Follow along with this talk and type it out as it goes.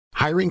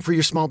Hiring for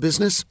your small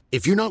business?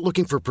 If you're not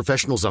looking for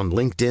professionals on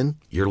LinkedIn,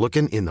 you're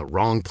looking in the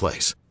wrong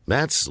place.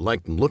 That's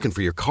like looking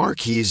for your car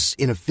keys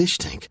in a fish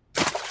tank.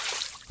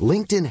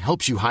 LinkedIn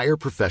helps you hire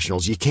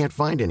professionals you can't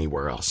find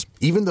anywhere else,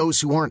 even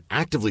those who aren't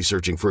actively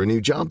searching for a new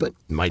job but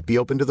might be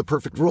open to the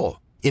perfect role.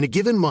 In a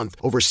given month,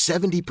 over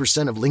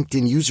 70% of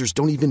LinkedIn users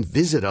don't even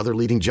visit other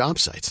leading job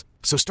sites.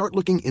 So start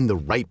looking in the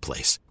right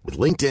place. With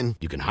LinkedIn,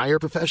 you can hire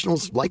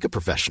professionals like a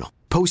professional.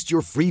 Post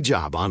your free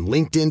job on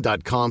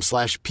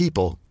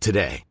linkedin.com/people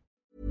today.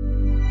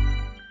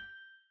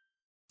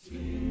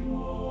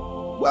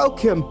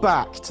 Welcome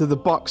back to the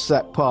Box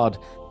Set Pod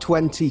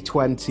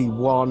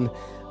 2021.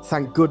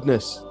 Thank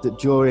goodness that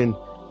during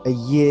a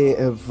year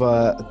of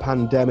the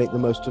pandemic, the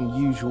most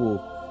unusual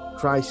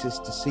crisis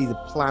to see the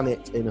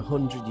planet in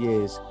 100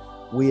 years,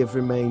 we have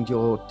remained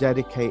your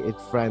dedicated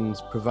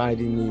friends,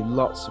 providing you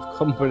lots of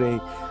company,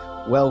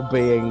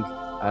 well-being,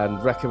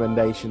 and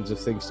recommendations of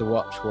things to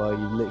watch while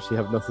you literally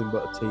have nothing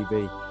but a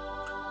TV.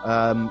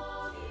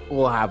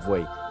 Or have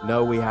we?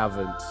 No, we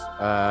haven't.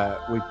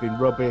 We've been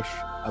rubbish.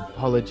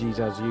 Apologies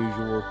as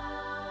usual.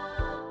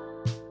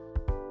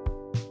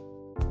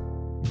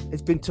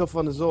 It's been tough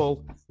on us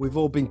all. We've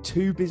all been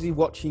too busy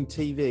watching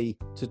TV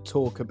to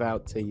talk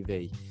about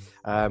TV.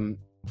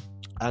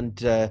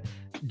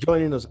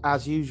 Joining us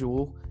as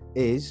usual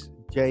is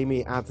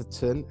Jamie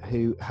Atherton,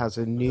 who has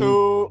a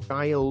new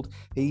child.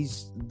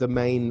 He's the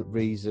main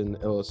reason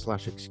or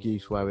 /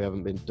 excuse why we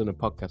haven't done a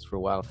podcast for a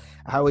while.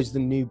 How is the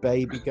new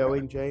baby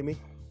going, Jamie?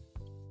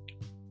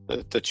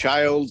 The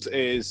child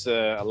is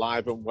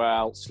alive and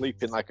well,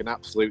 sleeping like an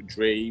absolute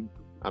dream.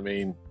 I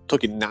mean,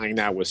 took in 9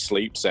 hours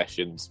sleep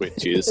sessions,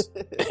 which is,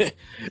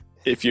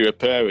 if you're a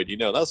parent, you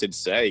know, that's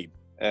insane.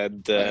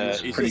 And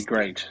he's pretty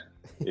great.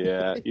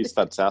 Yeah, he's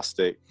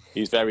fantastic.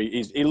 He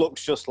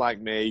looks just like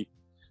me.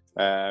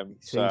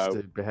 Seems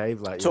to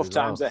behave like tough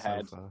times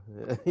ahead. So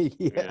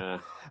yeah.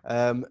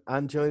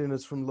 And joining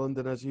us from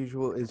London, as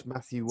usual, is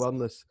Matthew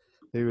Wanless,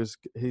 who's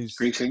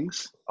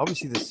greetings.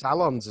 Obviously, the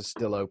salons are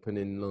still open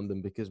in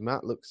London because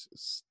Matt looks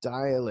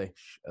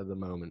stylish at the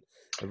moment.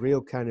 A real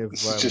kind of.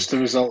 This is just a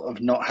result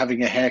of not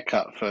having a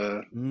haircut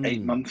for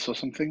 8 months or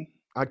something.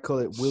 I'd call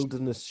it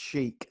wilderness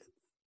chic.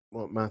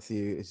 What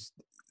Matthew is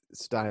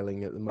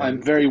styling at the moment.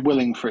 I'm very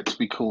willing for it to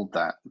be called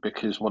that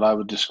because what I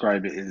would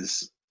describe it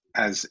is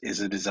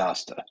a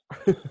disaster.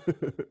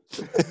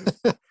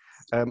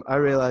 I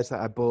realised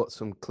that I bought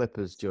some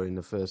clippers during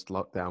the first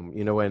lockdown.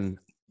 You know, when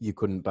you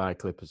couldn't buy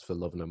clippers for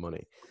love nor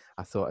money.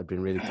 I thought I'd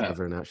been really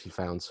clever and actually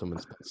found some and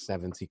spent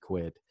 70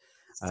 quid.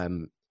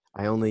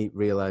 I only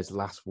realised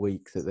last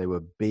week that they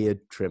were beard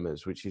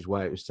trimmers, which is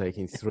why it was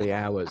taking 3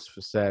 hours for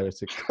Sarah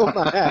to cut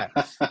my hair.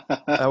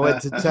 I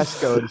went to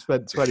Tesco and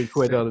spent 20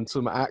 quid on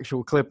some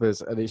actual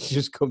clippers, and it's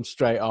just come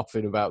straight off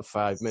in about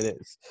 5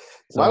 minutes.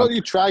 So why don't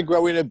you try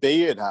growing a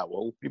beard,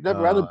 Howell? You've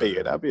never had a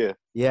beard, have you?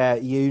 Yeah,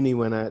 at uni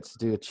when I had to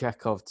do a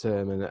Chekhov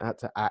term and I had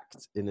to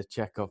act in a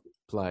Chekhov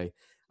play,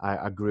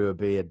 I grew a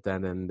beard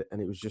then, and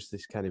it was just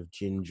this kind of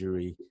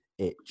gingery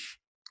itch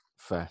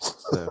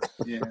fest. So,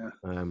 yeah,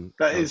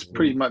 that is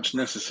pretty much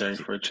necessary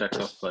for a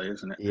Chekhov play,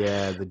 isn't it?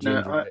 Yeah, the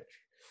ginger itch.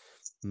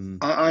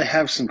 I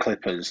have some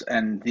clippers,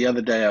 and the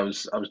other day I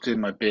was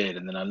doing my beard,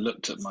 and then I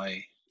looked at my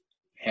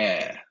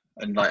hair,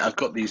 and like I've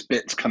got these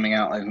bits coming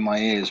out over my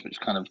ears, which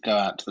kind of go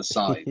out to the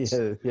sides.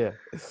 yeah.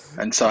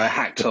 And so I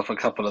hacked off a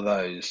couple of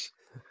those.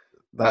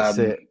 That's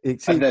it.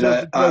 And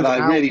then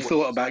I really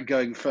thought about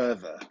going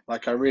further.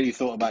 Like I really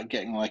thought about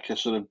getting like a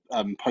sort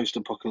of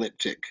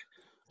post-apocalyptic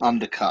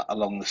undercut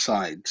along the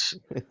sides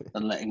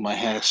and letting my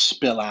hair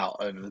spill out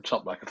over the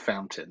top like a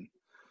fountain.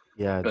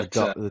 Yeah, but,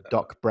 the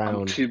Doc Brown.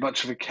 I'm too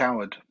much of a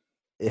coward.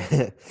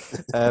 Yeah.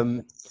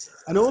 And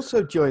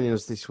also joining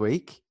us this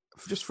week,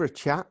 just for a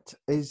chat,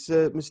 is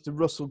Mr.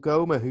 Russell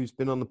Gomer, who's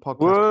been on the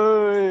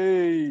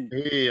podcast.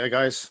 Hey, hi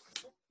guys.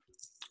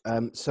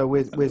 So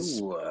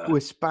we're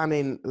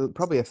spanning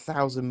probably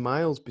 1,000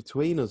 miles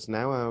between us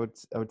now. I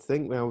would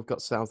think now we've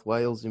got South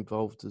Wales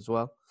involved as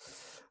well.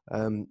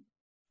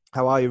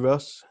 How are you,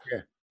 Russ?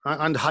 Yeah,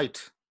 and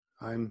height.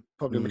 I'm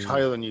probably much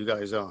higher than you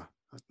guys are.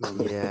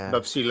 Yeah,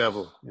 above sea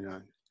level. You know,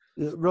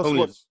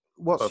 Russ,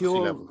 what's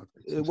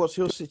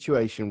your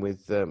situation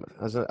with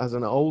as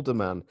an older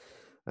man?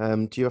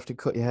 Do you have to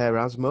cut your hair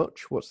as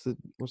much? What's the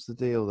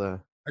deal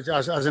there?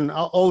 As an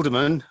older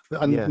man,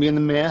 and me and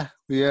the mayor,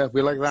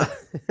 we like that.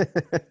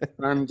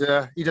 And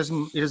it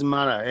doesn't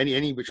matter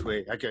any which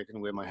way. I can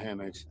wear my hair,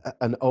 mate.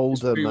 An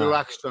older man. Be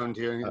relaxed around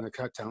here in the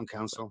town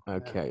council.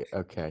 Okay.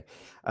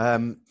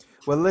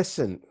 Well,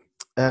 listen,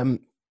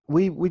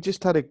 we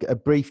just had a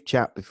brief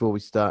chat before we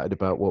started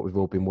about what we've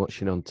all been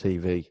watching on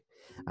TV,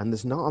 and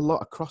there's not a lot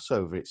of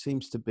crossover. It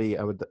seems to be.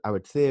 I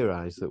would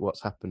theorize that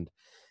what's happened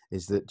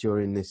is that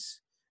during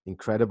this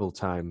incredible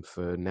time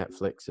for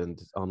Netflix and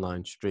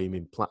online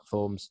streaming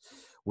platforms,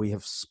 we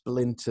have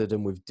splintered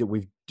and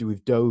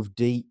we've dove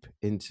deep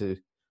into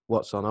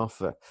what's on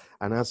offer,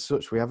 and as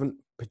such, we haven't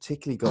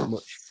particularly got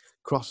much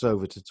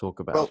crossover to talk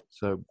about. Well,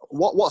 so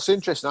what's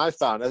interesting, I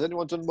found, has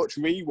anyone done much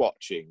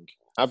rewatching?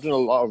 I've done a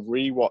lot of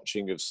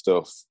rewatching of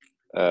stuff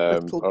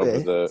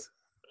over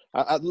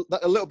A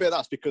little bit of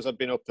that's because I've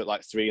been up at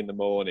like 3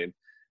 a.m.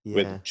 with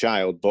Yeah. the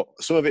child, but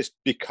some of it's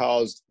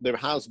because there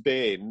has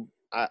been,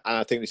 and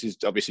I think this is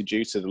obviously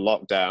due to the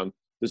lockdown,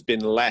 there's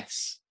been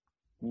less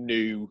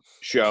new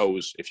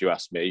shows, if you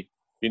ask me.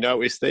 You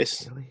notice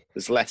this? Really?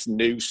 There's less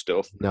new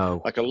stuff.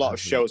 No. Like a lot of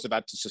shows have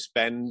had to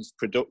suspend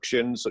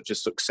production, such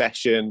as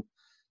Succession.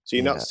 So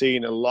you're not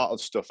seeing a lot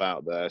of stuff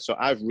out there. So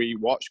I've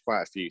rewatched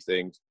quite a few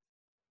things.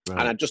 Right.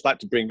 And I'd just like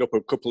to bring up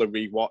a couple of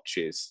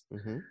rewatches.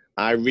 Mm-hmm.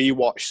 I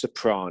rewatched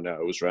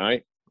Sopranos,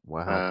 right?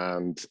 Wow.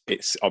 And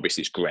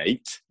it's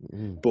great,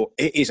 but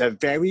it is a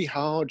very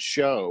hard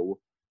show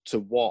to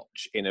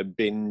watch in a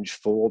binge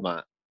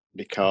format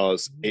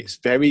because it's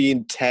very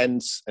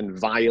intense and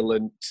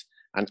violent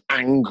and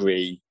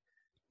angry,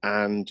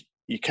 and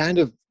you kind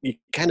of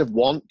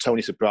want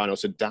Tony Soprano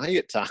to die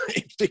at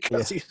times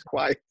because he's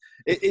quite.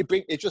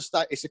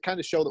 It's a kind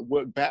of show that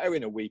worked better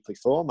in a weekly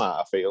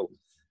format, I feel.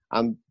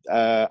 And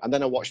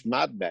then I watched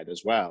Mad Men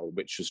as well,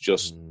 which was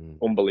just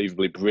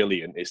unbelievably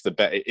brilliant. It's the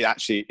better.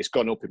 It's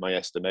gone up in my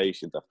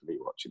estimations after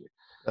rewatching it.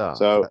 Oh,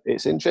 so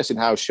it's interesting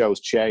how shows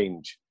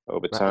change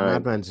over time.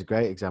 Mad Men's a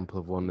great example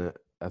of one that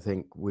I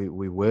think we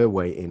were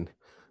waiting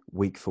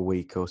week for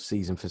week or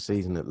season for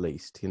season at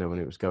least, when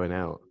it was going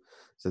out.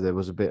 So there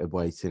was a bit of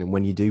waiting. And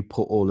when you do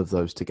put all of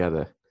those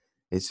together,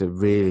 it's a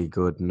really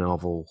good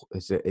novel.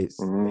 It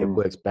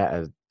works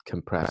better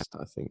compressed,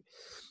 I think.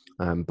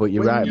 But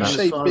you're right. You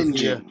say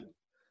binging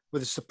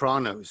with the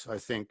Sopranos, I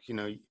think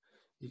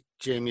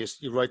Jamie,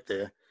 you're right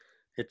there.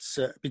 It's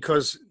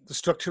because the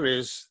structure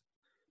is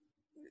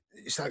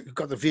it's like you've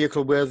got the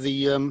vehicle where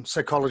the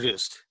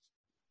psychologist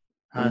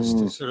has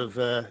to sort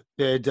of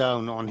bear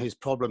down on his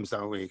problems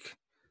that week,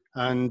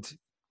 and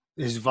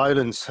his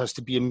violence has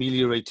to be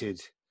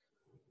ameliorated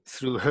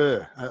through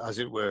her, as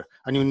it were.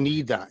 And you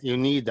need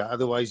that.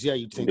 Otherwise,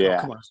 you'd think, oh,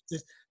 come on,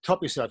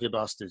 top yourself, you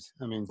bastard.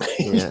 I mean,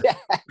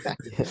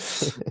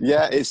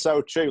 yeah, it's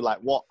so true. Like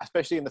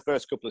especially in the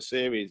first couple of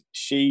series,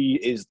 she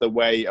is the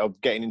way of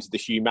getting into the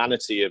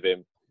humanity of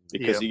him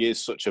because he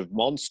is such a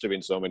monster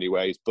in so many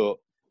ways. But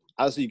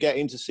as you get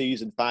into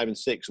season 5 and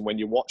 6, and when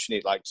you're watching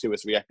it like 2 or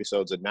 3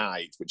 episodes a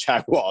night, which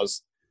I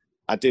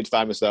did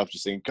find myself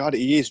just thinking, God,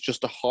 he is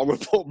just a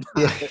horrible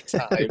man at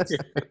times.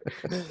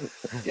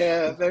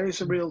 Yeah, there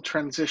is a real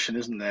transition,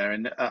 isn't there?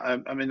 And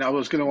I mean, I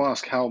was going to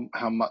ask how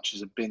much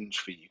is a binge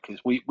for you, because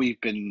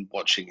we've been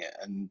watching it,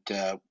 and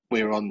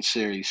we're on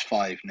series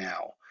 5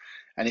 now,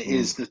 and it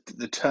is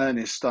the turn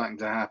is starting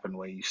to happen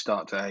where you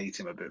start to hate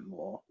him a bit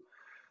more.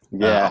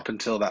 Yeah. Up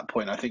until that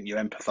point, I think you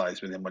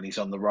empathise with him when he's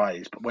on the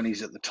rise, but when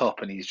he's at the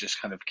top and he's just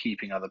kind of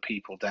keeping other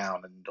people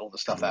down, and all the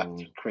stuff that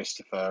happens with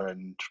Christopher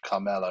and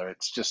Carmela,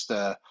 it's just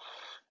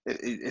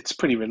it's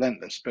pretty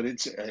relentless, but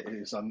it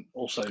is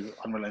also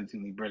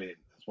unrelentingly brilliant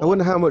as well. I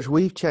wonder how much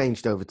we've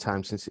changed over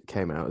time since it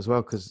came out as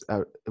well, because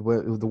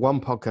the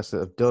one podcast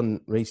that I've done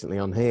recently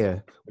on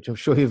here, which I'm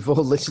sure you've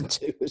all listened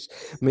to, is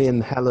me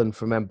and Helen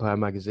from Empire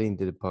Magazine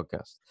did a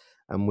podcast,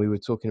 and we were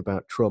talking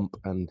about Trump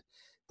and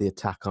the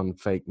attack on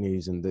fake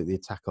news and the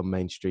attack on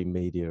mainstream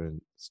media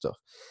and stuff.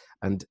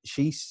 And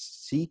she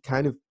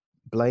kind of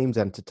blames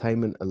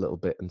entertainment a little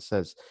bit and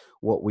says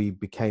what we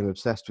became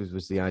obsessed with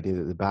was the idea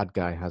that the bad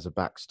guy has a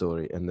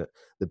backstory and that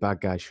the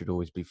bad guy should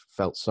always be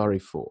felt sorry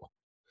for.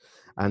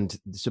 And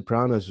The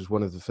Sopranos was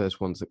one of the first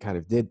ones that kind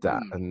of did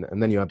that.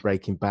 And then you had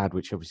Breaking Bad,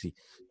 which obviously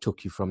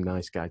took you from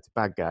nice guy to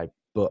bad guy.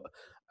 But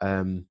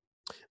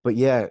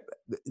yeah,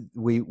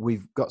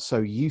 we've got so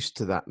used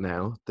to that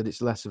now that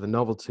it's less of a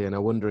novelty. And I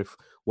wonder if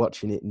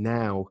watching it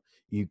now,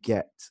 you're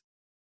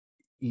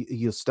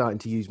starting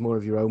to use more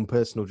of your own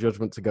personal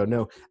judgment to go,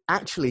 no,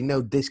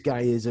 this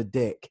guy is a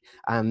dick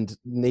and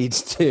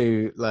needs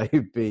to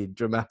be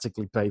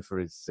dramatically pay for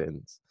his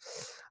sins.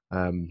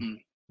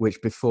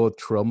 Which before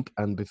Trump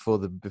and before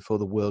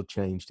the world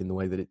changed in the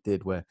way that it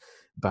did, where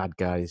bad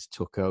guys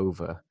took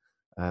over,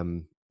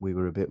 we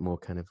were a bit more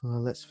kind of,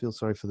 let's feel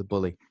sorry for the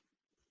bully.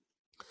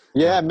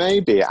 Yeah,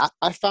 maybe.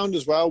 I found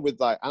as well with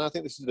and I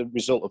think this is the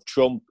result of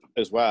Trump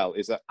as well,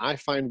 is that I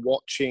find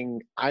more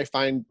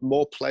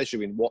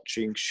pleasure in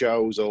watching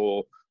shows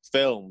or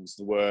films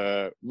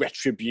where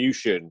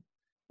retribution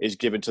is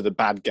given to the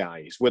bad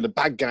guys, where the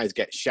bad guys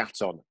get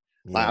shat on.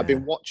 Like I've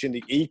been watching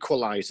the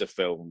Equalizer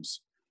films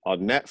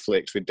on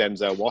Netflix with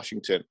Denzel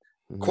Washington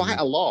quite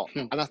a lot.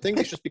 And I think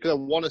it's just because I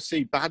want to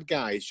see bad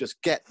guys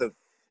just get the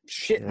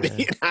shit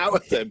beaten out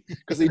of them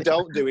because they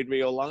don't do in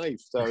real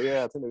life. So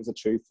yeah, I think there's a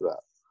truth to that.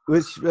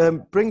 Which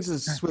brings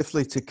us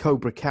swiftly to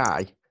Cobra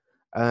Kai.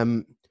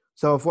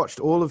 So I've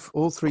watched all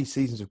 3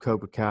 seasons of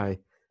Cobra Kai,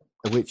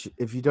 which,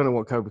 if you don't know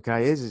what Cobra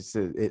Kai is,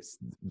 it's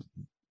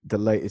the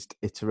latest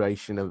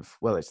iteration of,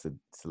 it's the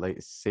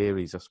latest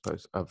series, I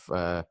suppose, of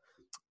the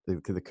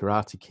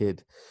Karate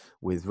Kid,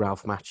 with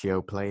Ralph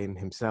Macchio playing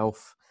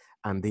himself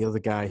and the other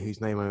guy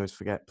whose name I always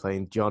forget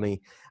playing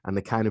Johnny. And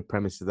the kind of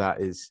premise of that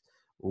is,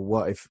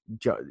 what if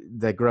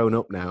they're grown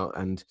up now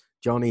and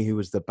Johnny, who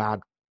was the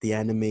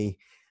enemy,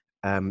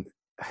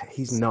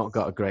 he's not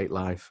got a great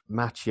life.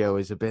 Macchio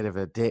is a bit of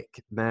a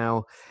dick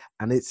now,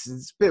 and it's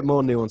a bit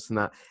more nuanced than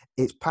that.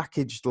 It's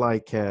packaged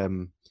like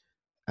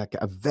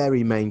a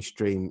very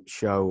mainstream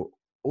show,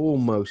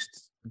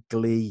 almost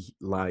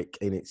Glee-like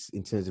in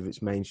terms of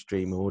its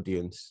mainstream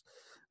audience.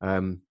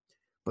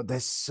 But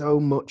there's so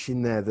much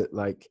in there that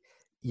like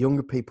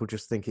younger people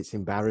just think it's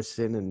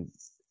embarrassing and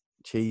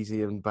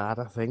cheesy and bad,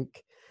 I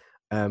think.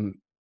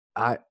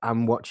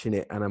 I'm watching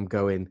it and I'm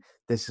going,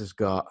 this has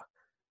got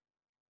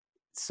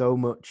so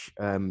much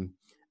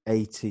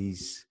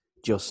 80s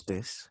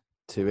justice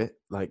to it,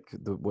 like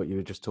what you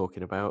were just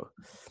talking about.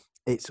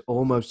 It's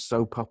almost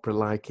soap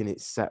opera-like in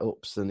its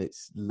setups and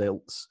its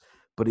lilts,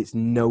 but it's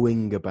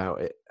knowing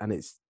about it and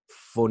it's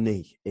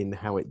funny in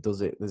how it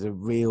does it. There's a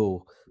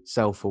real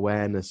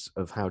self-awareness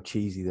of how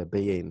cheesy they're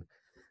being,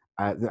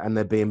 and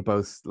they're being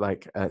both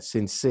like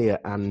sincere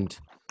and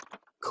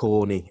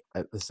corny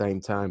at the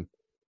same time.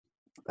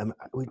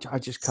 Which I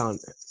just can't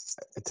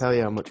tell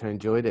you how much I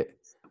enjoyed it.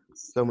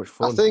 So much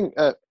fun. I think,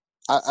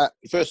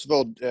 first of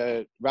all,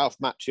 Ralph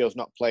Macchio's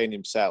not playing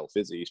himself,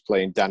 is he? He's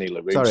playing Danny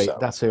LaRusso. Sorry,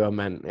 that's who I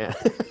meant, yeah.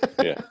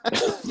 Yeah.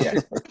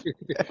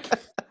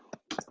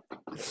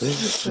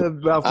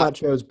 Ralph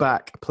Macchio's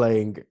back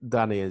playing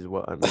Danny is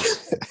what I meant.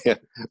 Yeah.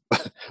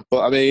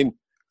 But I mean,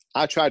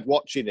 I tried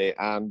watching it,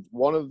 and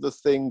one of the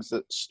things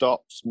that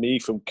stops me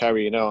from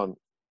carrying on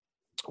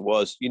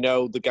was, you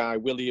know, the guy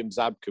William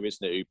Zabka,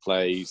 isn't it, who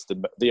plays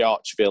the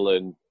arch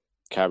villain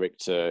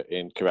character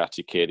in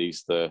Karate Kid.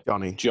 He's the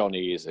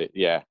Johnny, is it?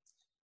 Yeah.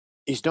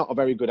 He's not a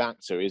very good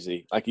actor, is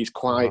he? Like, he's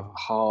quite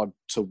hard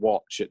to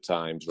watch at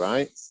times,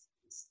 right?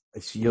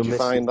 Did you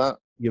find that?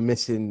 You're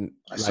missing...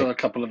 I saw a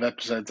couple of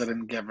episodes. I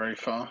didn't get very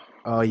far.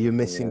 Oh, you're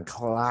missing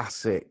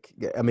classic.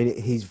 I mean,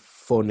 he's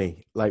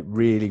funny. Like,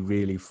 really,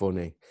 really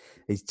funny.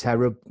 He's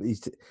terrible.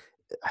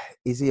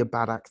 Is he a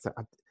bad actor?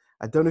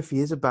 I don't know if he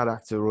is a bad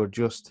actor or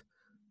just...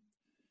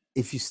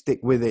 If you stick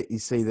with it, you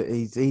see that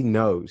he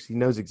knows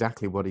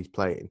exactly what he's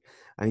playing.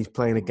 And he's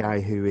playing a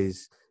guy who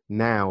is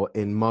now,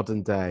 in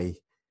modern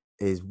day,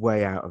 is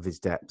way out of his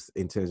depth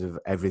in terms of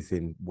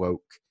everything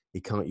woke.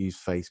 He can't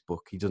use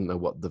Facebook. He doesn't know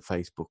what the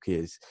Facebook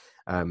is.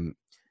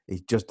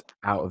 He's just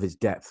out of his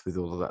depth with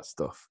all of that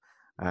stuff.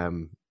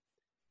 And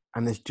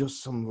there's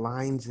just some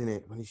lines in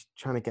it when he's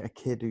trying to get a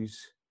kid who's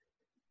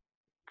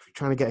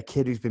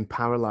been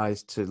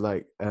paralyzed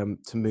to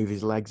move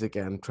his legs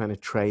again, trying to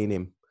train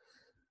him.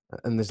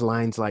 And there's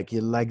lines like,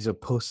 your legs are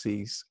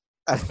pussies.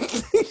 And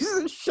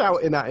he's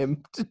shouting at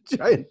him to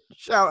try and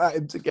shout at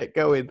him to get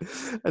going.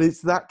 And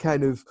it's that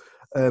kind of,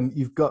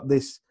 you've got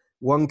this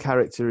one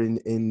character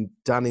in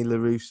Danny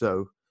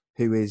LaRusso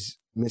who is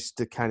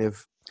Mr. kind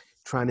of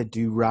trying to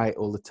do right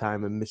all the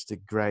time and Mr.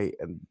 Great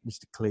and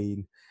Mr.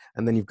 Clean.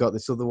 And then you've got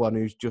this other one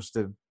who's just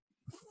a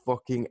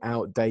fucking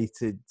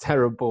outdated,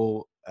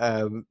 terrible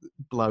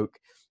bloke.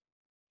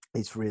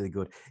 It's really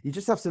good. You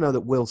just have to know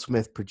that Will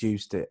Smith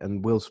produced it,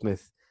 and Will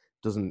Smith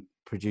doesn't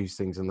produce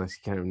things unless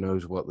he kind of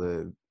knows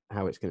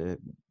how it's going to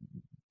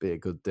be a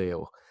good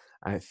deal.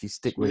 If you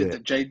stick with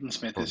it, Jaden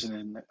Smith isn't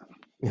in it.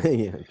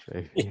 Yeah,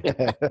 true.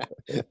 Yeah.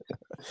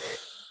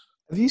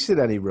 Have you seen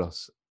any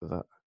Russ of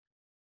that?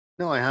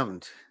 No, I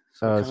haven't.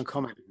 So I can't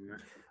comment.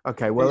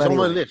 Okay, well, it's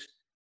anyway. on my list.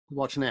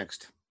 Watch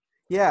next.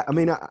 Yeah, I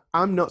mean,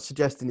 I'm not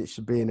suggesting it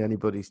should be in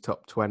anybody's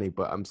top 20,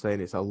 but I'm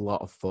saying it's a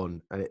lot of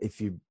fun. And if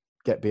you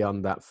get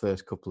beyond that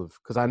first couple of,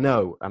 because I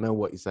know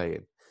what you're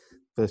saying.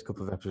 First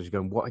couple of episodes, you're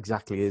going, what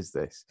exactly is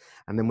this?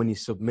 And then when you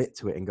submit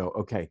to it and go,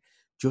 okay,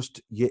 just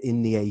you're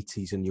in the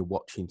 80s and you're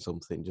watching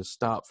something, just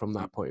start from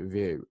that point of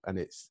view, and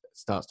it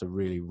starts to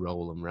really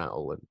roll and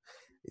rattle, and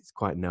it's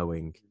quite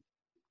knowing.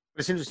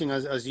 It's interesting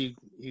as you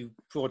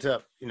brought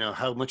up, you know,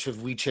 how much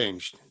have we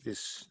changed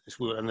this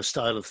world and the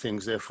style of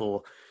things,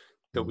 therefore,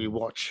 that we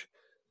watch.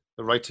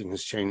 The writing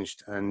has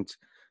changed, and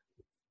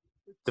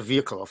the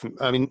vehicle often.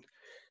 I mean,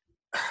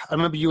 I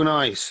remember you and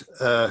I,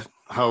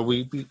 how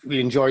we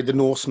enjoyed The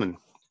Norseman.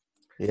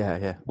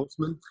 Yeah.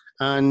 Norseman.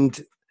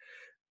 And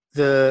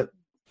the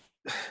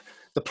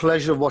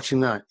pleasure of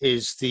watching that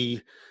is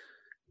the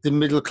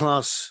middle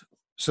class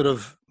sort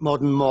of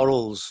modern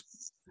morals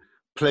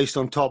placed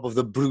on top of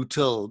the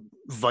brutal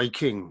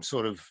Viking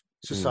sort of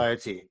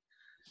society.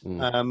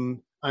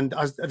 And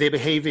as they're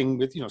behaving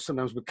with, you know,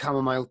 sometimes with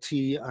chamomile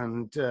tea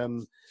and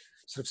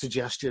sort of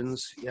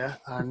suggestions,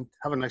 and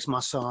have a nice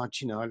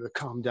massage, you know, to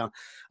calm down.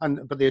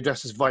 But they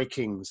address as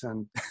Vikings,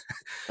 and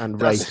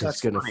race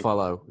is going to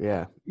follow.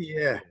 Yeah.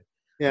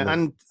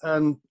 And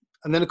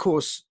then of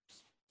course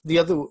the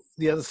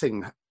other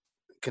thing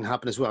can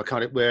happen as well,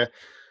 can't it? Where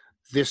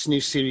this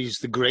new series,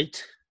 The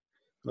Great,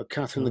 about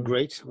Catherine the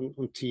Great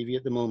on TV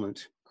at the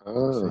moment.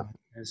 Oh.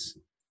 Yes.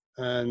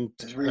 And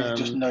there's really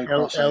just no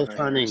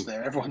crossover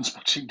there. Everyone's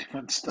watching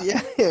different stuff.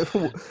 Yeah.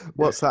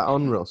 What's that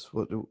on, Ross?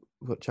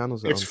 What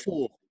channel's it on? It's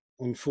 4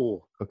 on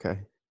 4. Okay.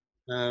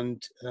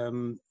 And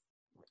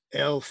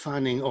Elle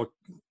Fanning, or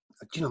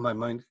do you know my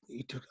mind?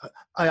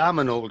 I am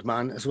an old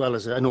man as well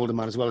as an older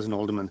man as well as an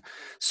alderman.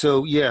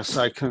 So yes,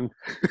 I can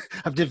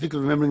have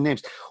difficulty remembering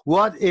names.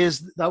 What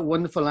is that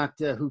wonderful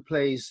actor who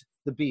plays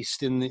the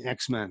Beast in the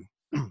X-Men?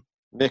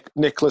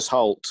 Nicholas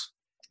Hoult.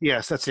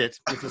 Yes, that's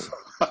it. It was,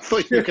 I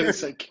thought you were going to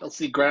say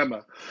Kelsey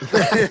Grammer.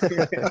 yes,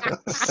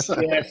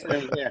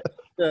 yeah.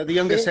 The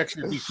younger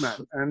section of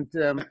Beastman, and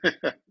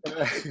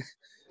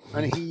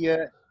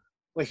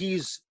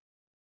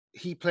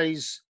he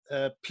plays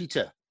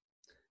Peter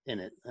in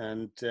it,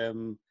 and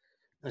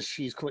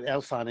she's called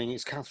Elle Fanning.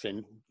 Is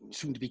Catherine,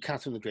 soon to be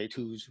Catherine the Great,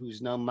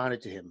 who's now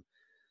married to him.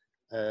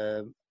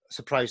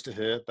 Surprise to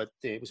her, but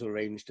it was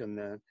arranged,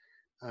 and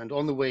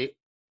on the way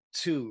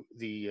to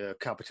the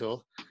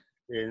capital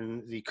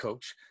in the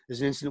coach,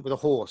 there's an incident with a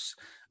horse,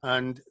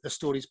 and the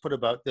story's put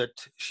about that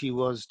she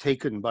was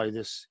taken by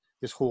this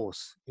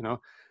horse,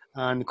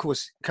 and of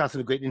course Catherine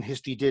the Great in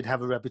history did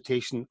have a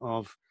reputation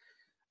of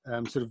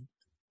sort of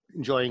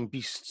enjoying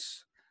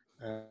beasts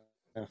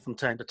from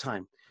time to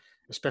time,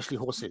 especially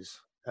horses.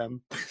 Wow,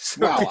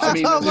 I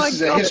mean, this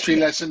is a history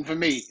lesson for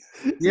me.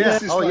 Yeah.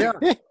 Yeah.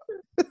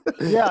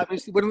 Yeah, I mean,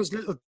 one of those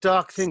little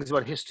dark things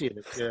about history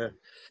that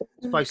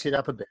spice it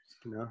up a bit,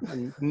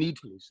 and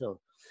needfully so.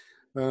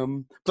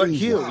 But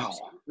here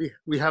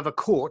we have a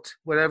court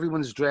where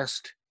everyone's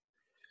dressed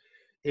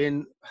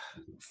in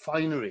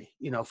finery,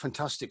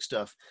 fantastic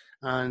stuff,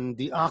 and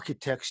the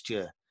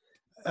architecture,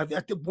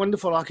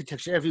 wonderful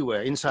architecture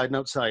everywhere, inside and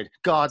outside,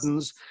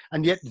 gardens,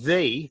 and yet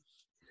they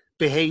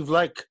behave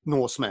like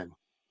Norsemen.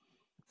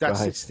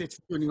 That's it's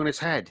turning on its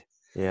head.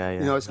 Yeah.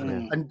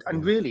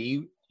 And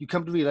really, you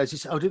come to realize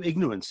it's out of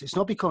ignorance. It's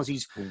not because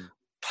he's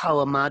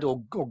power mad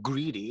or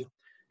greedy.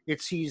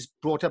 It's he's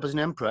brought up as an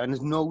emperor and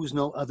knows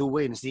no other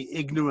way, and it's the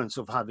ignorance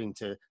of having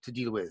to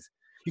deal with.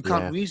 You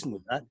can't reason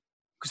with that,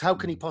 because how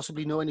can he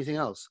possibly know anything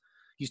else?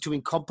 He's too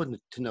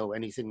incompetent to know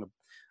anything.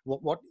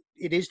 What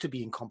it is to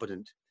be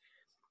incompetent.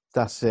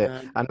 That's it,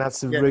 and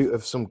that's the root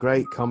of some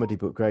great comedy,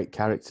 but great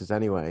characters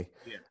anyway.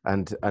 Yeah.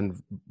 And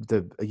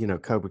the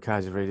Cobra Kai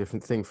is a very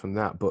different thing from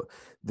that. But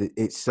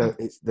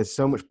there's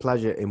so much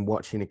pleasure in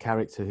watching a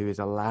character who is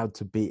allowed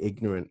to be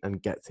ignorant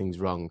and get things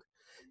wrong.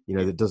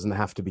 That doesn't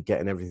have to be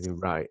getting everything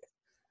right.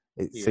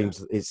 It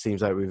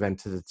seems like we've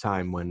entered a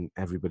time when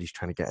everybody's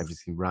trying to get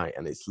everything right,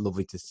 and it's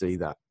lovely to see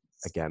that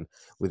again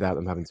without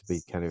them having to be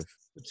kind of.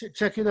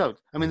 Check it out.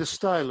 I mean, the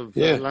style of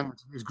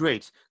language is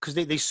great because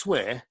they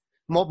swear.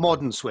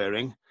 Modern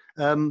swearing,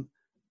 and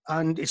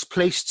it's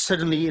placed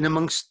suddenly in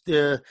amongst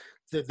the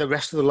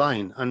rest of the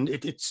line, and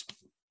it's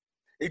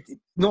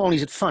not only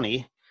is it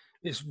funny,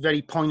 it's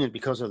very poignant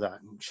because of that.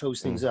 It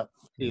shows things up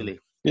clearly.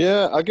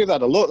 Yeah, I'll give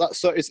that a look.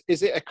 That's so. Is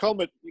it a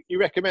comedy? You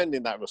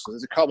recommending that, Russell?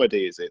 It's a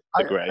comedy, is it?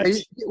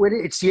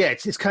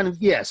 It's kind of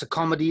it's a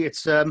comedy.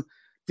 It's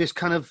this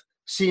kind of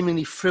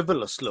seemingly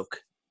frivolous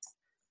look.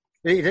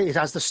 It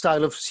has the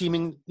style of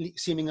seeming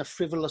a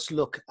frivolous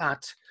look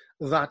at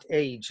that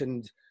age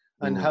and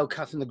how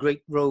Catherine the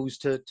Great rose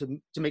to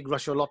make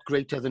Russia a lot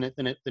greater than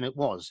it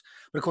was.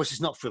 But of course,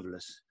 it's not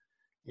frivolous.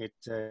 It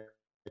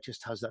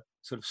just has that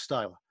sort of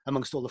style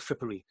amongst all the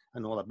frippery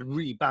and all that. But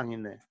really bang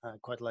in there. I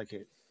quite like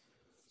it.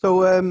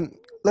 So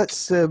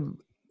let's should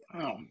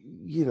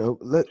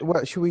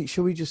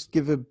we just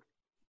give a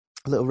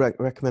little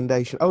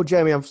recommendation? Oh,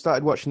 Jamie, I've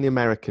started watching The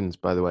Americans.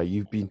 By the way,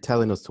 you've been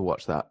telling us to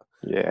watch that.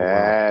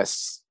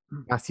 Yes,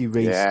 Matthew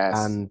Rhys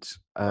and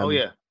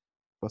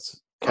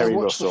what's. I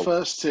watched the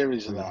first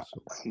series of that,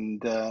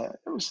 and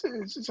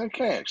it's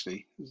okay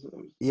actually.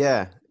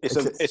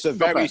 It's a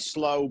very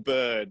slow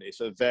burn.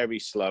 It's a very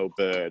slow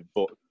burn,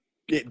 but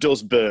it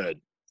does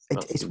burn.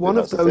 It's one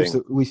of those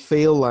that we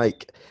feel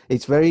like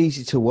it's very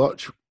easy to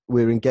watch.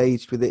 We're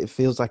engaged with it. It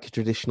feels like a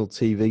traditional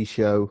TV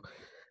show,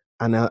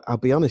 and I'll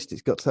be honest,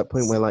 it's got to that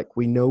point where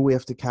we know we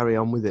have to carry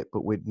on with it,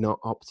 but we're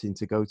not opting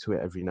to go to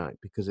it every night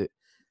because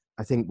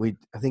I think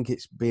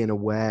it's being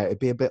aware. It'd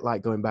be a bit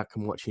like going back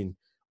and watching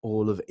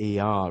all of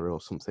ER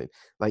or something.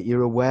 Like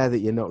you're aware that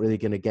you're not really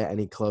going to get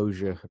any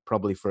closure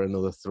probably for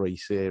another 3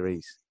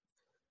 series.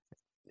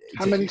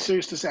 How many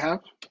series does it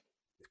have?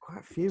 Quite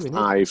a few, isn't it?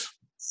 5. I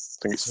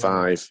think it's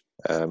 5.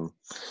 So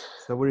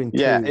we're in 2.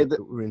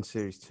 We're in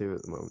series 2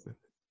 at the moment.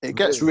 It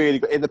gets really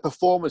good. The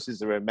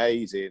performances are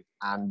amazing,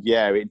 and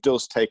it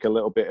does take a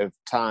little bit of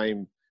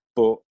time,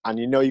 and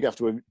you have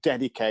to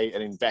dedicate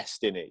and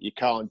invest in it. You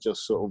can't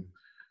just sort of.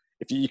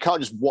 You can't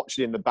just watch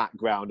it in the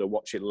background or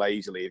watch it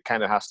lazily. It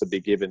kind of has to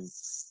be given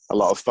a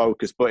lot of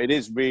focus. But it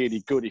is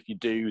really good if you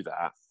do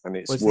that, and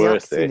it's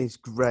worth the acting it. Is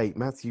great.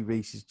 Matthew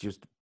Rhys is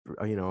just,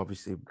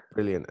 obviously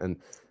brilliant,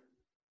 and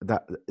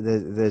that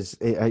there's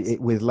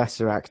with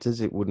lesser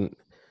actors, it wouldn't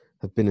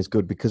have been as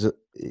good because it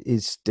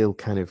is still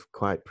kind of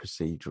quite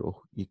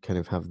procedural. You kind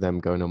of have them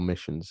going on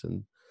missions,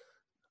 and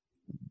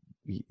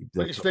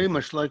but it's very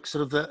much like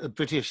sort of the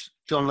British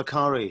John le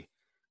Carré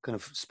kind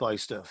of spy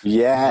stuff.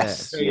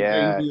 Yes,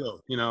 very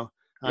real,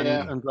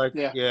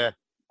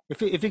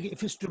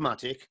 If it's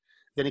dramatic,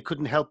 then it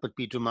couldn't help but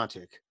be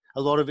dramatic.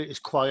 A lot of it is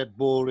quiet,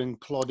 boring,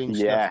 plodding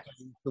stuff.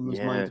 Someone's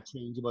mind to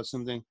change about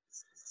something.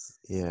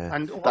 Yeah,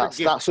 and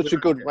that's such a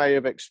good way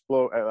of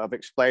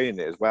explaining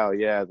it as well.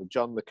 Yeah, the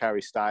John le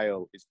Carré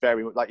style is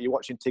very like you're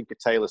watching Tinker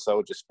Tailor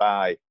Soldier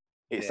Spy.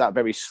 It's that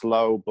very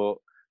slow but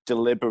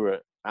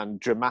deliberate and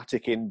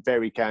dramatic in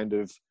very kind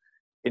of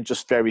in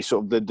just very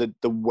sort of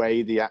the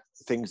way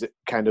things that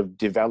kind of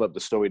develop, the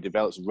story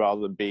develops,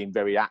 rather than being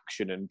very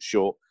action and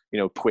short,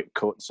 quick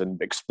cuts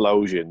and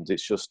explosions.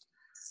 It's just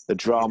the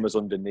drama's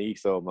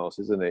underneath almost,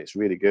 isn't it? It's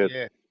really good.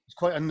 Yeah, it's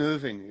quite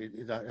unnerving.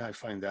 I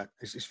find that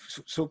it's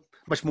so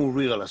much more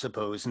real, I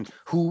suppose. And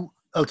who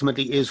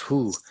ultimately is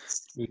who,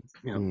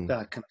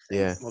 that kind of thing.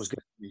 Yeah. Was good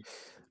for me.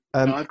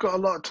 I've got a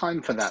lot of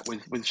time for that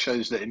with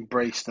shows that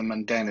embrace the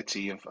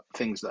mundanity of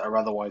things that are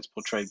otherwise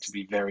portrayed to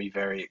be very,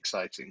 very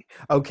exciting.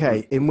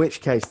 Okay, in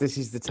which case, this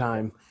is the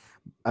time.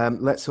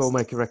 Let's all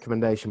make a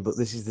recommendation, but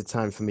this is the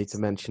time for me to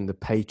mention The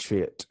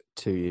Patriot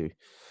to you.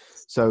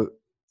 So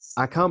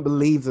I can't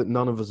believe that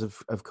none of us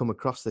have come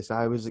across this.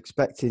 I was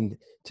expecting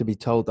to be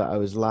told that I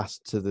was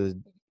last to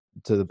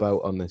the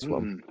boat on this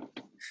one.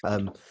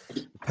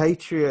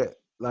 Patriot,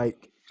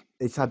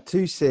 it's had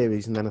 2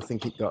 series, and then I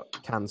think it got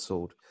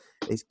cancelled.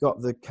 It's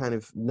got the kind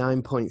of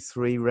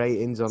 9.3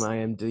 ratings on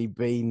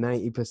IMDb,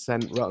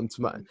 90% Rotten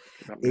Tomatoes.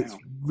 It's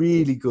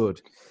really good.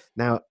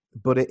 Now,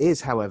 but it is,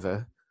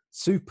 however,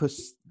 super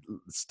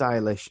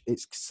stylish.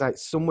 It's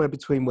somewhere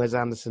between Wes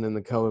Anderson and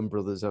the Coen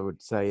brothers, I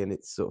would say, in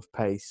its sort of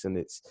pace, and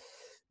it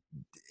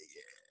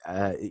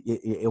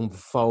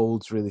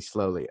unfolds really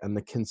slowly. And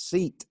the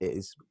conceit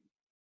is,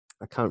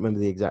 I can't remember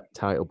the exact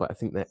title, but I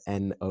think they're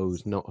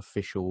NOs, not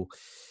official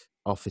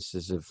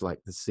officers of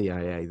the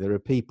CIA. There are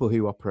people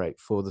who operate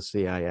for the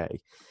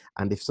CIA,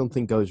 and if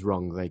something goes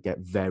wrong, they get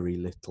very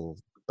little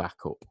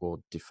backup or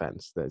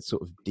defense. They're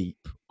sort of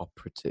deep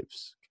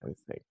operatives kind of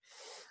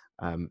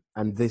thing.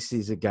 And this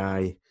is a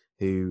guy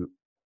who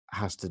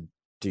has to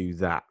do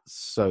that.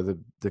 So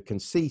the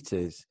conceit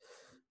is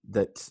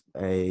that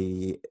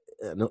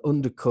an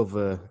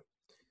undercover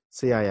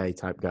CIA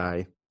type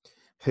guy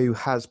who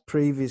has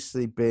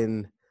previously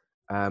been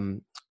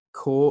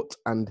caught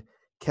and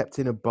kept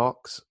in a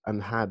box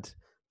and had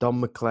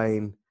Don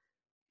McLean,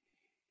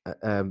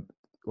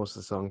 what's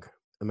the song?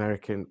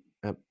 American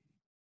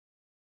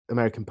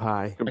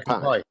Pie.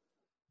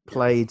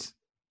 Played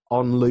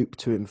on loop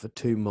to him for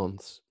 2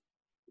 months.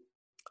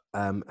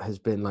 Has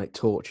been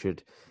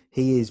tortured.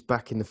 He is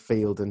back in the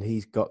field, and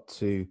he's got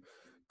to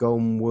go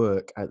and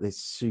work at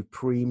this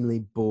supremely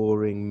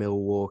boring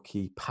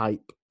Milwaukee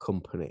pipe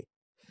company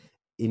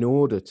in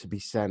order to be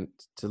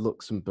sent to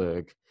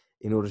Luxembourg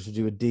in order to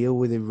do a deal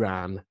with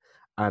Iran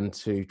and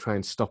to try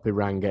and stop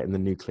Iran getting the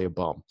nuclear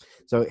bomb.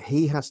 So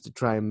he has to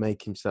try and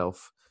make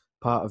himself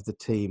part of the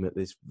team at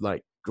this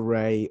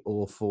grey,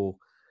 awful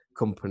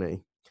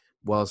company,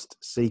 whilst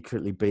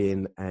secretly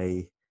being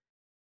a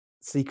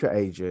secret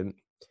agent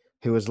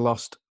who has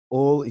lost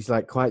he's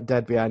quite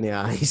dead behind the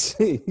eyes.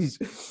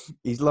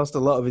 he's lost a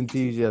lot of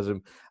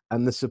enthusiasm,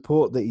 and the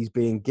support that he's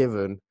being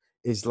given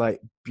is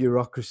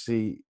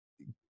bureaucracy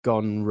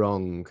gone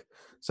wrong.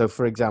 So,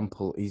 for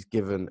example, he's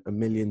given $1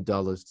 million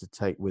to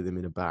take with him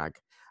in a bag,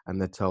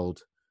 and they're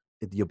told,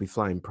 you'll be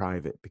flying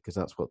private because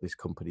that's what this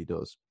company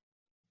does.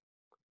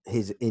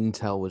 His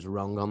intel was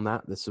wrong on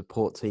that. The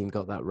support team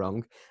got that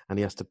wrong, and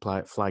he has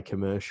to fly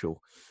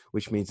commercial,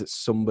 which means that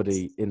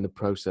somebody in the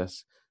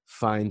process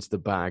finds the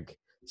bag,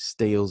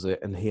 steals it,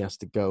 and he has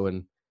to go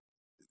and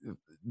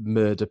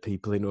murder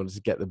people in order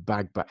to get the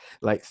bag back.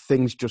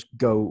 Things just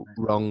go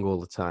wrong all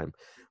the time.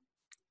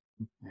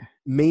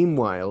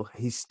 Meanwhile,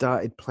 he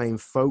started playing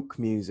folk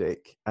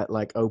music at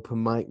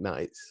open mic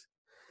nights,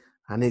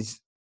 and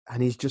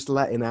he's just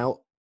letting out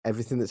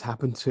everything that's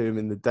happened to him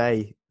in the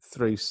day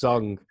through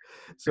song.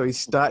 So he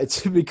started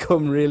to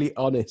become really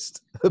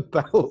honest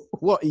about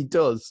what he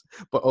does,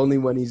 but only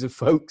when he's a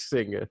folk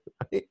singer.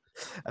 Right?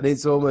 And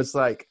it's almost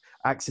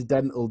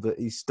accidental that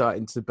he's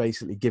starting to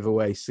basically give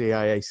away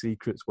CIA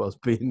secrets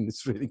whilst being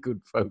this really good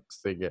folk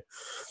singer.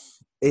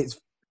 It's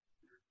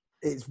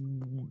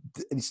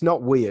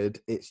not weird.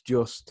 It's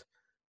just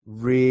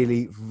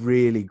really,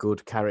 really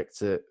good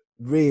character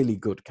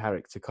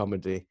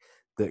comedy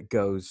that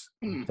goes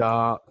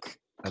dark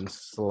and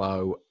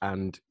slow,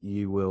 and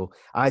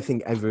I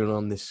think everyone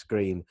on this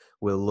screen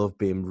will love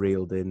being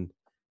reeled in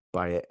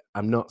by it.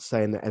 I'm not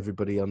saying that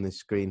everybody on this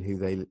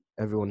screen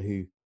everyone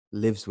who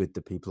lives with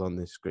the people on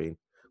this screen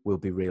will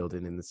be reeled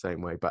in the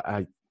same way, but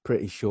I'm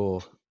pretty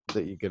sure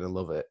that you're going to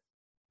love it.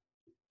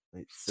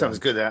 Sounds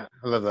good. I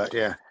love that.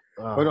 Yeah.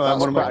 That's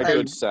quite a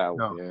good sell.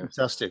 No, yeah.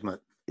 Fantastic, mate.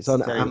 It's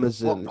on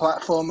Amazon. What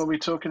platform are we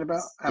talking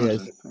about?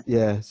 Amazon.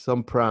 Yeah, it's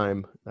on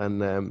Prime,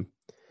 and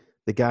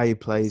the guy who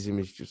plays him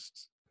is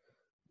just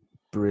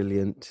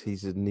brilliant.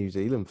 He's a New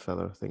Zealand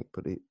fella, I think,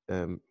 but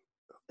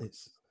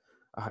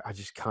I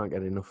just can't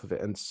get enough of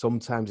it. And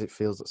sometimes it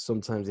feels that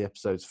sometimes the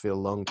episodes feel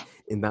long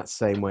in that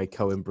same way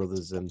Coen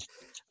brothers and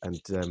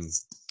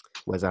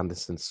Wes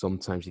Anderson.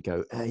 Sometimes you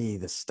go, hey,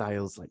 the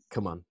style's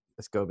come on,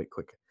 let's go a bit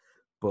quicker.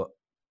 But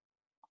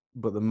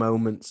the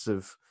moments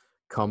of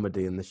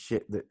comedy and the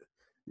shit that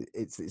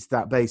it's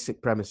that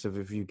basic premise of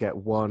if you get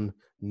one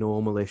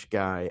normalish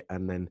guy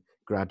and then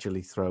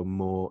gradually throw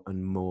more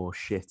and more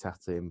shit at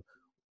him,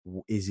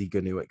 is he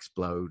going to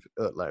explode?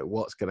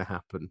 What's going to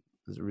happen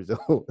as a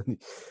result?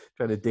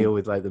 Trying to deal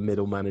with the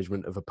middle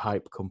management of a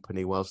pipe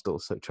company whilst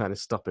also trying to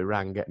stop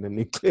Iran getting a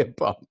nuclear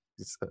bomb.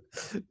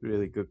 It's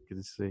really good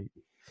to see.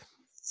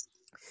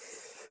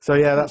 So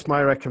yeah, that's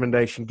my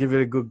recommendation. Give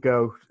it a good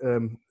go.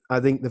 I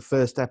think the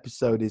first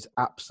episode is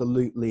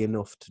absolutely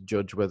enough to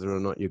judge whether or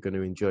not you're going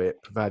to enjoy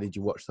it, provided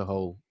you watch the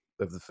whole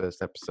of the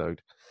first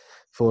episode.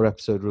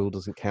 4-episode rule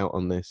doesn't count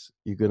on this.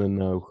 You're going to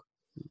know,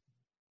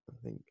 I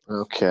think.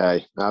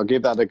 Okay, I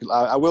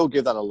will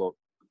give that a look.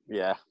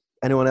 Yeah.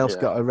 Anyone else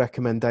got a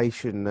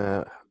recommendation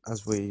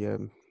as we?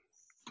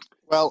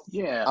 Well,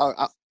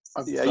 yeah,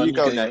 you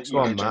go next. Go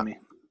on, Matt. Jamie.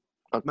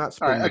 Matt's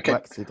been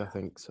neglected, I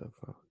think, so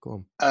far.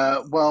 Go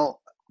on. Well,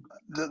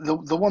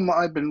 the one that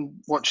I've been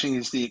watching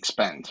is The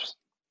Expanse.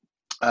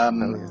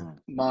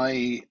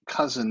 My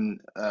cousin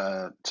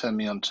turned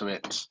me onto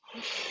it,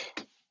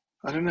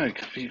 I don't know,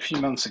 a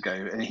few months ago,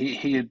 and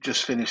he had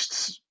just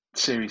finished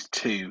Series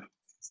 2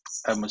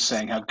 and was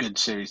saying how good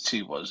Series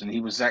 2 was, and he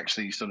was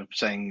actually sort of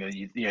saying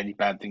the only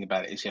bad thing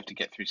about it is you have to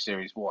get through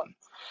Series 1.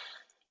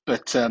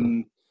 But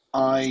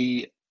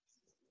I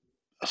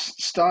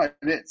started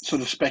it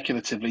sort of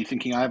speculatively,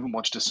 thinking I haven't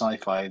watched a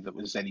sci-fi that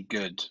was any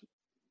good.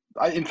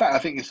 In fact, I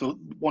think it's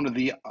one of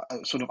the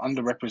sort of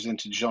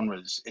underrepresented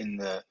genres in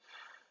the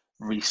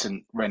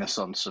recent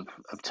renaissance of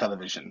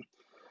television.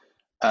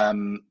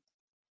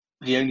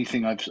 The only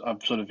thing I've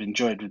sort of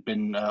enjoyed has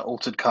been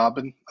Altered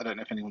Carbon. I don't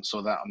know if anyone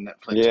saw that on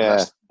Netflix. Yeah.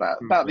 That's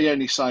about the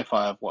only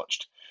sci-fi I've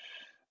watched.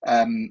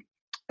 And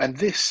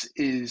this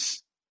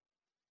is,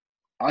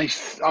 I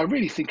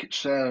really think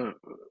it's, I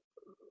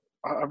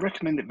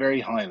recommend it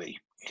very highly.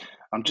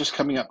 I'm just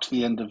coming up to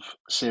the end of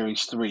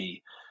Series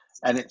 3,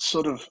 and it's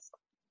sort of,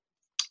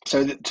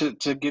 so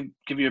to give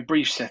you a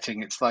brief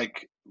setting, it's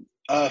like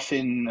Earth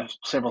in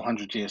several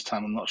hundred years'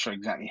 time. I'm not sure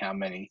exactly how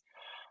many.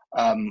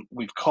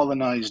 We've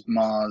colonized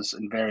Mars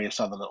and various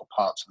other little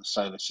parts of the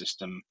solar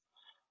system,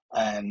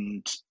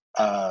 and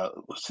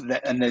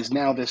there's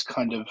now this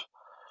kind of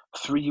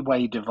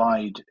three-way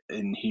divide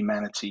in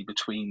humanity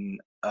between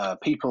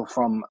people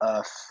from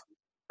Earth,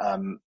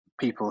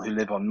 people who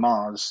live on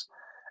Mars,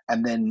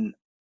 and then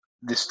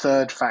this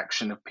third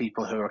faction of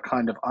people who are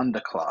kind of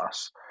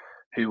underclass,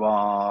 who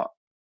are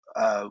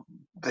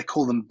they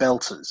call them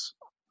belters.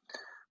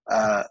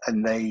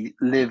 And they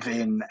live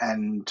in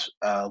and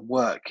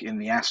work in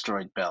the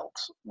asteroid belt,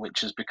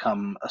 which has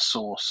become a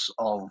source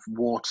of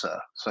water.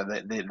 So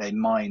they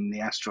mine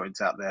the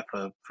asteroids out there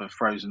for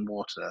frozen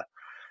water,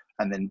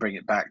 and then bring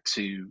it back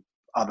to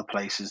other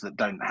places that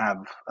don't have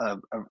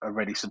a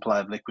ready supply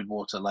of liquid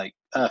water like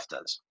Earth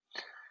does.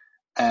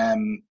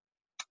 And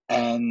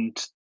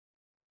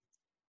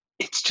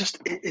it's just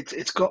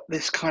it's got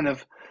this kind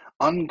of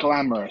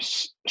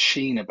unglamorous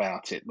sheen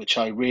about it, which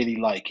I really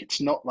like.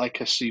 It's not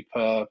like a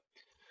super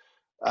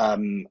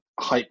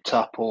hyped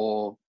up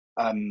or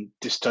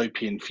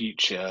dystopian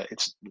future.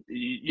 It's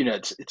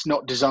it's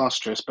not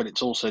disastrous, but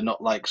it's also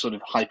not like sort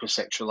of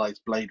hypersexualized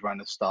Blade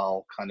Runner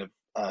style kind of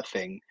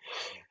thing.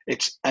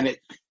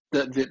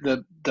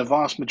 The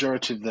vast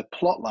majority of the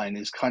plot line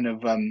is kind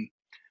of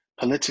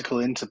political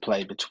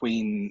interplay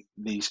between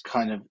these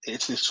kind of,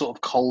 it's this sort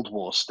of Cold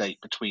War state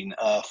between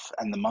Earth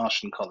and the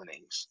Martian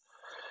colonies,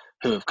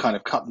 who have kind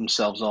of cut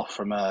themselves off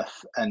from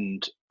Earth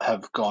and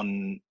have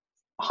gone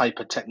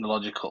hyper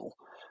technological.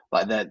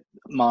 Like that,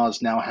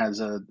 Mars now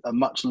has a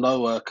much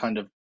lower kind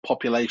of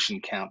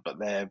population count, but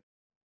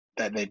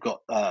they've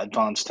got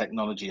advanced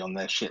technology on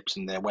their ships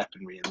and their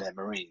weaponry and their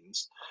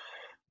marines.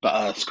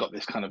 But Earth's got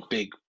this kind of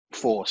big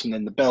force, and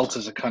then the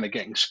belters are kind of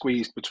getting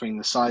squeezed between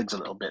the sides a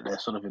little bit. They're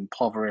sort of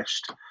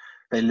impoverished.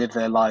 They live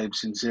their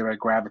lives in zero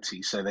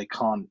gravity, so they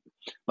can't.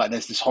 Like,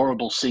 there's this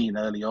horrible scene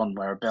early on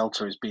where a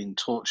belter is being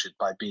tortured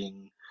by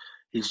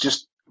he's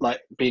just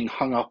like being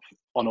hung up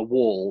on a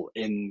wall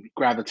in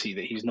gravity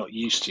that he's not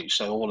used to.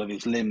 So all of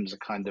his limbs are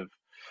kind of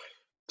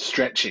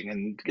stretching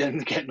and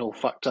getting all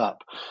fucked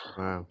up.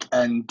 Wow.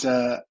 And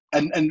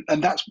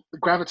that's,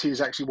 gravity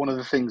is actually one of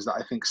the things that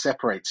I think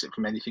separates it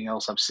from anything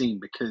else I've seen,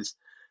 because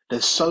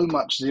there's so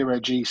much zero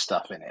G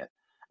stuff in it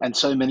and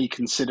so many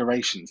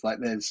considerations. Like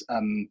there's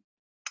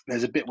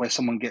a bit where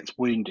someone gets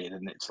wounded,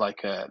 and it's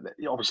like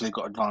obviously they've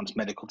got advanced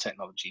medical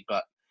technology,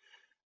 but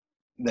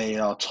they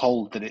are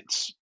told that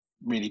it's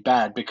really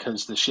bad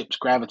because the ship's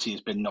gravity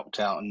has been knocked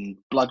out and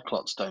blood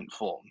clots don't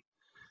form.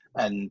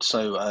 And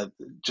so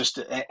just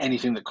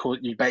anything that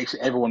you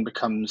basically, everyone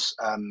becomes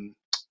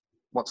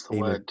what's the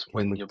word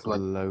when your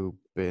blood,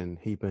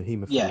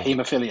 hemophiliac. Yeah,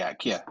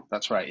 hemophiliac. Yeah,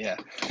 that's right. Yeah,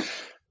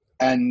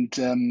 and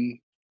then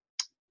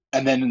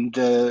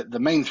the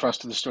main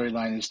thrust of the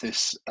storyline is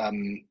this.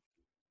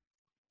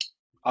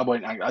 I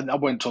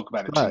won't talk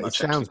about it too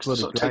much. It sounds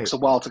because it takes a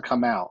while to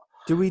come out.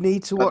 Do we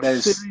need to watch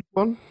Series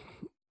 1?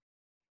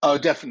 Oh,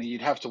 definitely.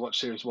 You'd have to watch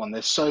Series 1.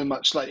 There's so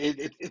much, like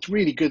it's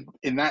really good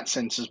in that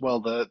sense as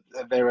well.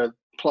 There are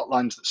plot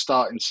lines that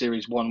start in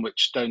Series 1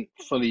 which don't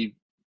fully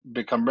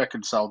become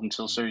reconciled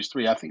until Series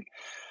 3. I think,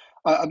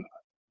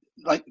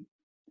 like,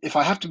 if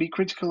I have to be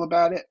critical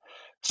about it,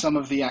 some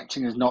of the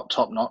acting is not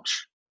top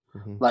notch.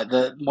 Mm-hmm. Like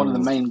one of the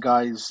main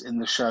guys in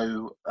the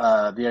show,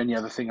 the only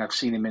other thing I've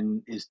seen him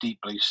in is Deep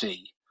Blue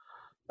Sea.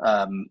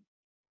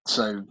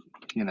 So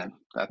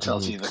that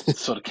tells you the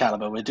sort of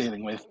caliber we're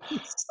dealing with.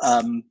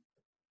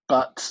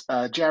 But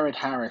Jared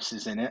Harris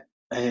is in it.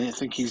 I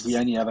think he's the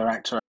only other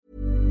actor.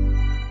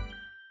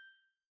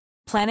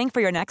 Planning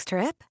for your next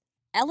trip?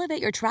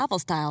 Elevate your travel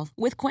style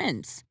with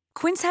Quince.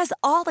 Quince has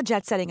all the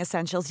jet-setting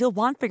essentials you'll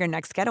want for your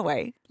next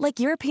getaway, like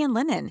European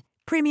linen,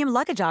 premium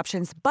luggage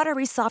options,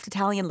 buttery soft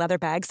Italian leather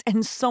bags,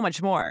 and so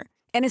much more.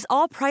 And is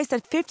all priced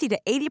at 50 to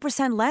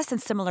 80% less than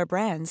similar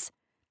brands.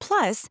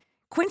 Plus,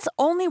 Quince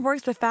only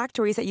works with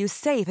factories that use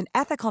safe and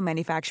ethical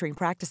manufacturing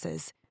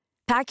practices.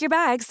 Pack your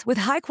bags with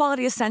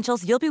high-quality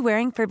essentials you'll be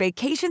wearing for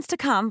vacations to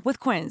come with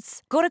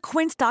Quince. Go to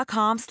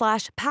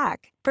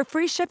quince.com/pack for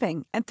free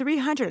shipping and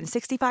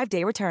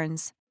 365-day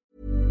returns.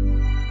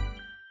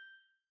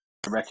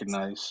 I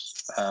recognise.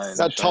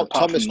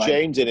 Thomas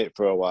Jane's in it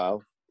for a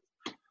while.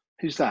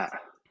 Who's that?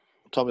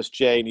 Thomas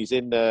Jane. He's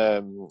in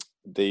the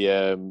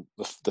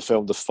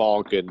film The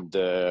Fog and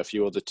a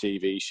few other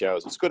TV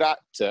shows. He's a good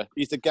actor.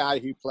 He's the guy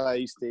who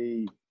plays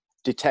the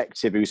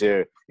detective who's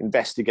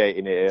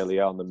investigating it early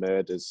on, the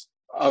murders.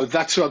 Oh,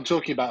 that's what I'm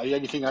talking about. The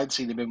only thing I'd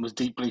seen him in was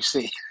Deep Blue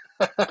Sea.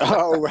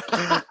 Oh,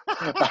 right.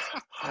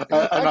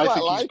 And I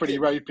think he's pretty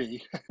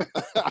ropey.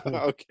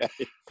 Okay.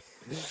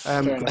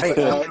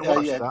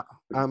 That.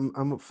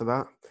 I'm up for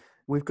that.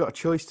 We've got a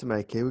choice to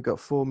make here. We've got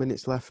 4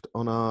 minutes left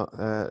on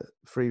our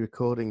free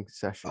recording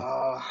session.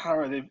 Oh,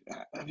 Harold,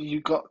 have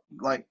you got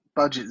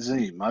budget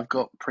Zoom? I've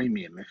got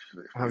premium. If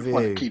have you you?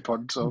 want to keep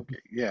on talking,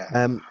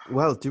 yeah.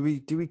 Well, do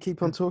we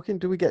keep on talking?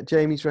 Do we get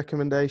Jamie's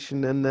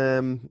recommendation?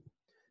 And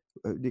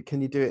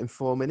can you do it in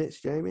 4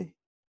 minutes, Jamie?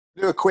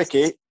 Do a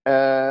quickie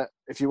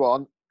if you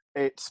want.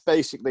 It's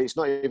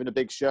not even a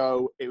big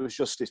show.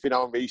 It's been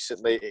on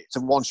recently. It's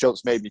a one show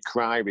that's made me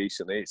cry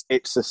recently.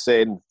 It's a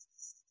Sin.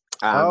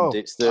 And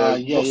it's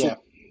the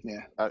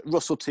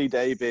Russell T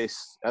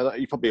Davies.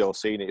 You've probably all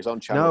seen it. It's on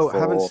Channel 4. No,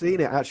 I haven't seen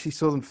it. I actually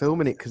saw them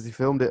filming it because they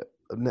filmed it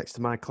next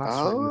to my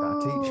classroom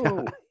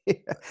that I teach.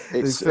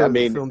 They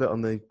filmed it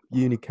on the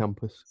uni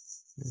campus.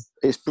 Yeah.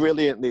 It's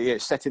brilliant.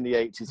 It's set in the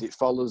 80s. It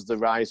follows the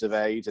rise of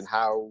AIDS and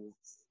how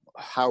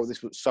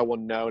this was so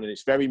unknown, and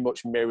it's very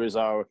much mirrors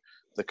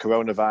the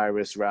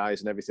coronavirus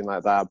rise and everything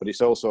like that. But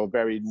it's also a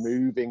very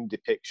moving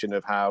depiction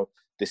of how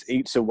this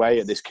eats away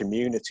at this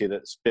community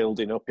that's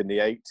building up in the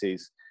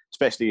 80s,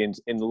 especially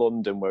in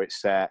London where it's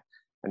set.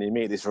 And you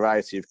meet this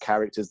variety of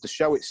characters. The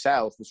show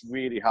itself was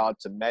really hard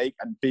to make,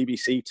 and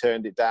BBC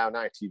turned it down,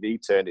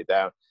 ITV turned it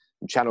down,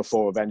 and Channel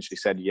 4 eventually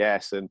said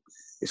yes. And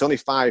it's only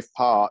 5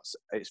 parts.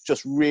 It's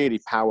just really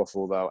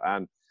powerful, though,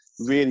 and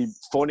really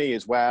funny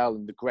as well.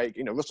 And the great,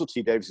 Russell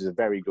T Davies is a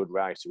very good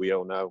writer, we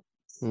all know.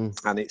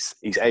 And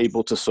he's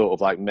able to sort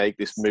of make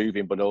this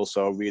moving, but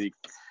also really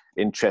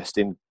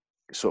interesting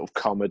sort of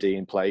comedy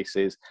in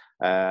places.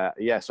 So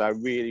I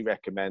really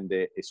recommend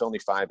it. It's only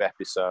 5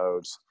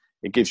 episodes.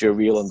 It gives you a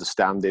real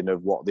understanding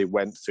of what they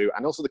went through.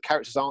 And also the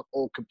characters aren't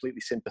all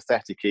completely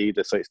sympathetic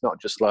either. So it's not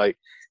just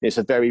it's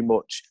a very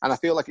much, and I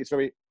feel like it's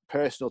very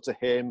personal to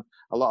him.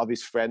 A lot of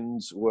his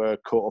friends were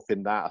caught up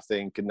in that, I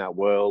think, in that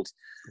world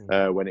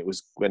when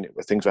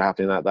things were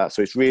happening like that.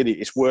 So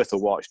it's worth a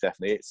watch,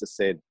 definitely. It's a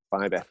Sin,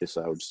 5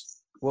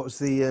 episodes. What was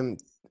the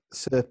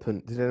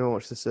Serpent? Did anyone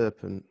watch The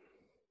Serpent?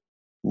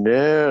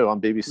 No,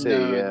 on BBC. No,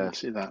 I yeah, didn't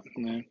see that.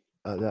 No.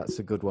 That's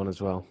a good one as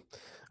well.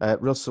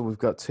 Russell, we've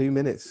got 2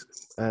 minutes.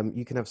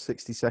 You can have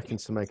 60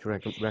 seconds to make a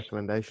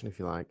recommendation if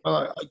you like.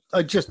 Well,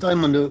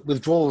 I'm under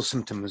withdrawal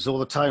symptoms all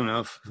the time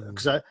now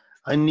because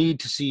I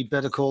need to see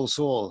Better Call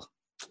Saul.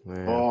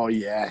 Yeah. Oh,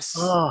 yes.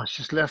 Oh, it's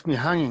just left me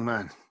hanging,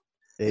 man.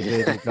 It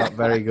did. It got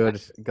very good.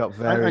 It got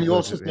very and you good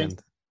also at the think,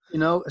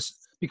 end.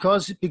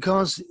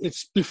 because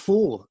it's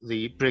before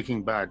the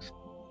Breaking Bad,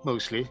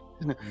 mostly,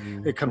 isn't it?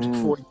 It comes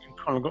before in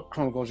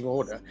chronological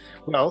order.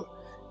 Well,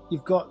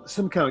 you've got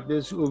some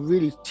characters who are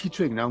really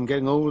teetering now and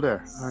getting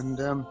older, and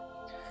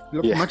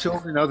look much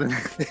older now than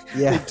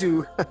they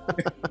do.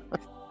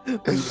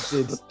 Than you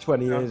did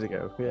 20 years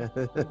ago. Yeah.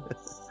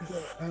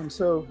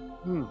 So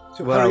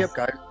hurry up,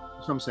 guys.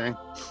 That's what I'm saying.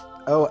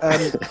 Oh,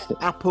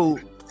 Apple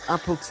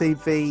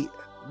TV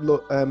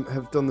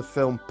have done the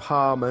film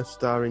Palmer,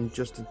 starring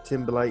Justin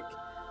Timberlake.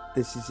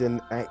 This is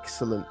an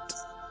excellent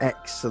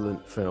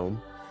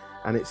film,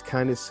 and it's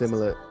kind of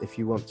similar. If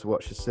you want to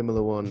watch a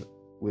similar one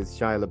with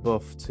Shia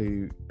LaBeouf,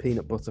 to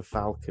Peanut Butter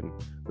Falcon,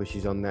 which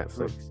is on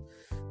Netflix.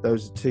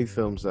 Those are 2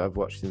 films that I've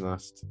watched in the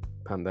last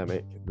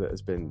pandemic that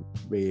has been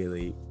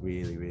really,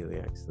 really, really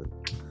excellent.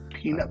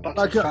 Peanut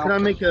Butter Can I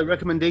Falcon. make a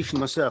recommendation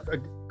myself?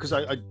 Because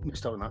I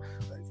missed out on that.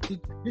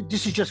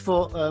 This is just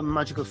for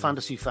magical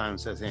fantasy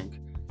fans, I think.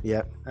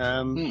 Yeah.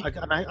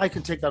 I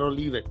can take that or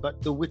leave it.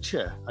 But The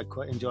Witcher, I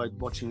quite enjoyed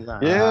watching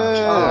that.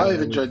 Oh,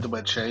 I've enjoyed The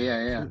Witcher.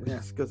 Yeah.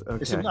 It's good.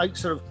 Okay. It's some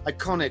sort of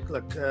iconic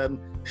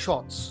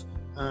shots,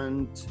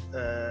 and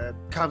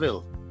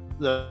Cavill,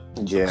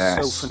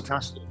 so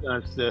fantastic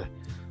as the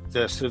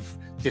sort of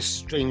this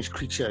strange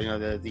creature,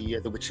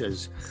 the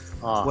Witchers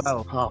are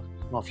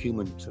half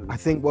human. Sort of. I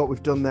think what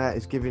we've done there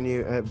is giving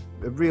you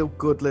a real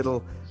good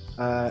little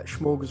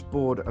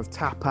smorgasbord of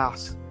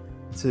tapas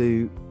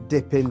to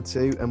dip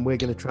into, and we're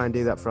going to try and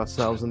do that for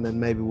ourselves, and then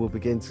maybe we'll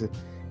begin to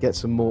get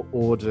some more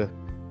order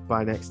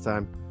by next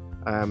time.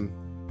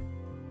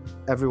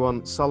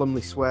 Everyone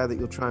solemnly swear that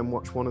you'll try and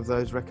watch one of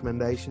those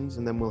recommendations,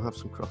 and then we'll have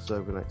some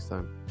crossover next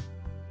time.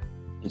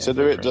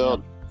 Consider it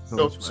done.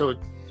 So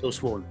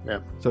sworn,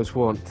 yeah. So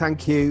sworn.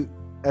 Thank you,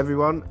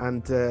 everyone,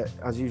 and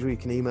as usual, you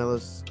can email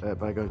us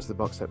by going to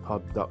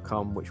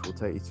theboxsetpod.com, which will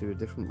take you to a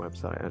different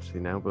website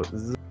actually now. But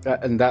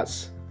and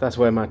that's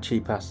where my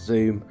cheap ass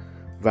Zoom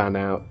ran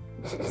out.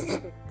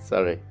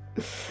 Sorry.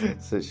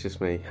 So it's just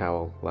me,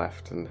 Howell,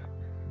 left, and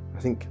I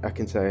think I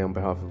can say on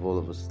behalf of all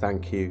of us,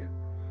 thank you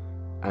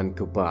and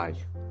goodbye.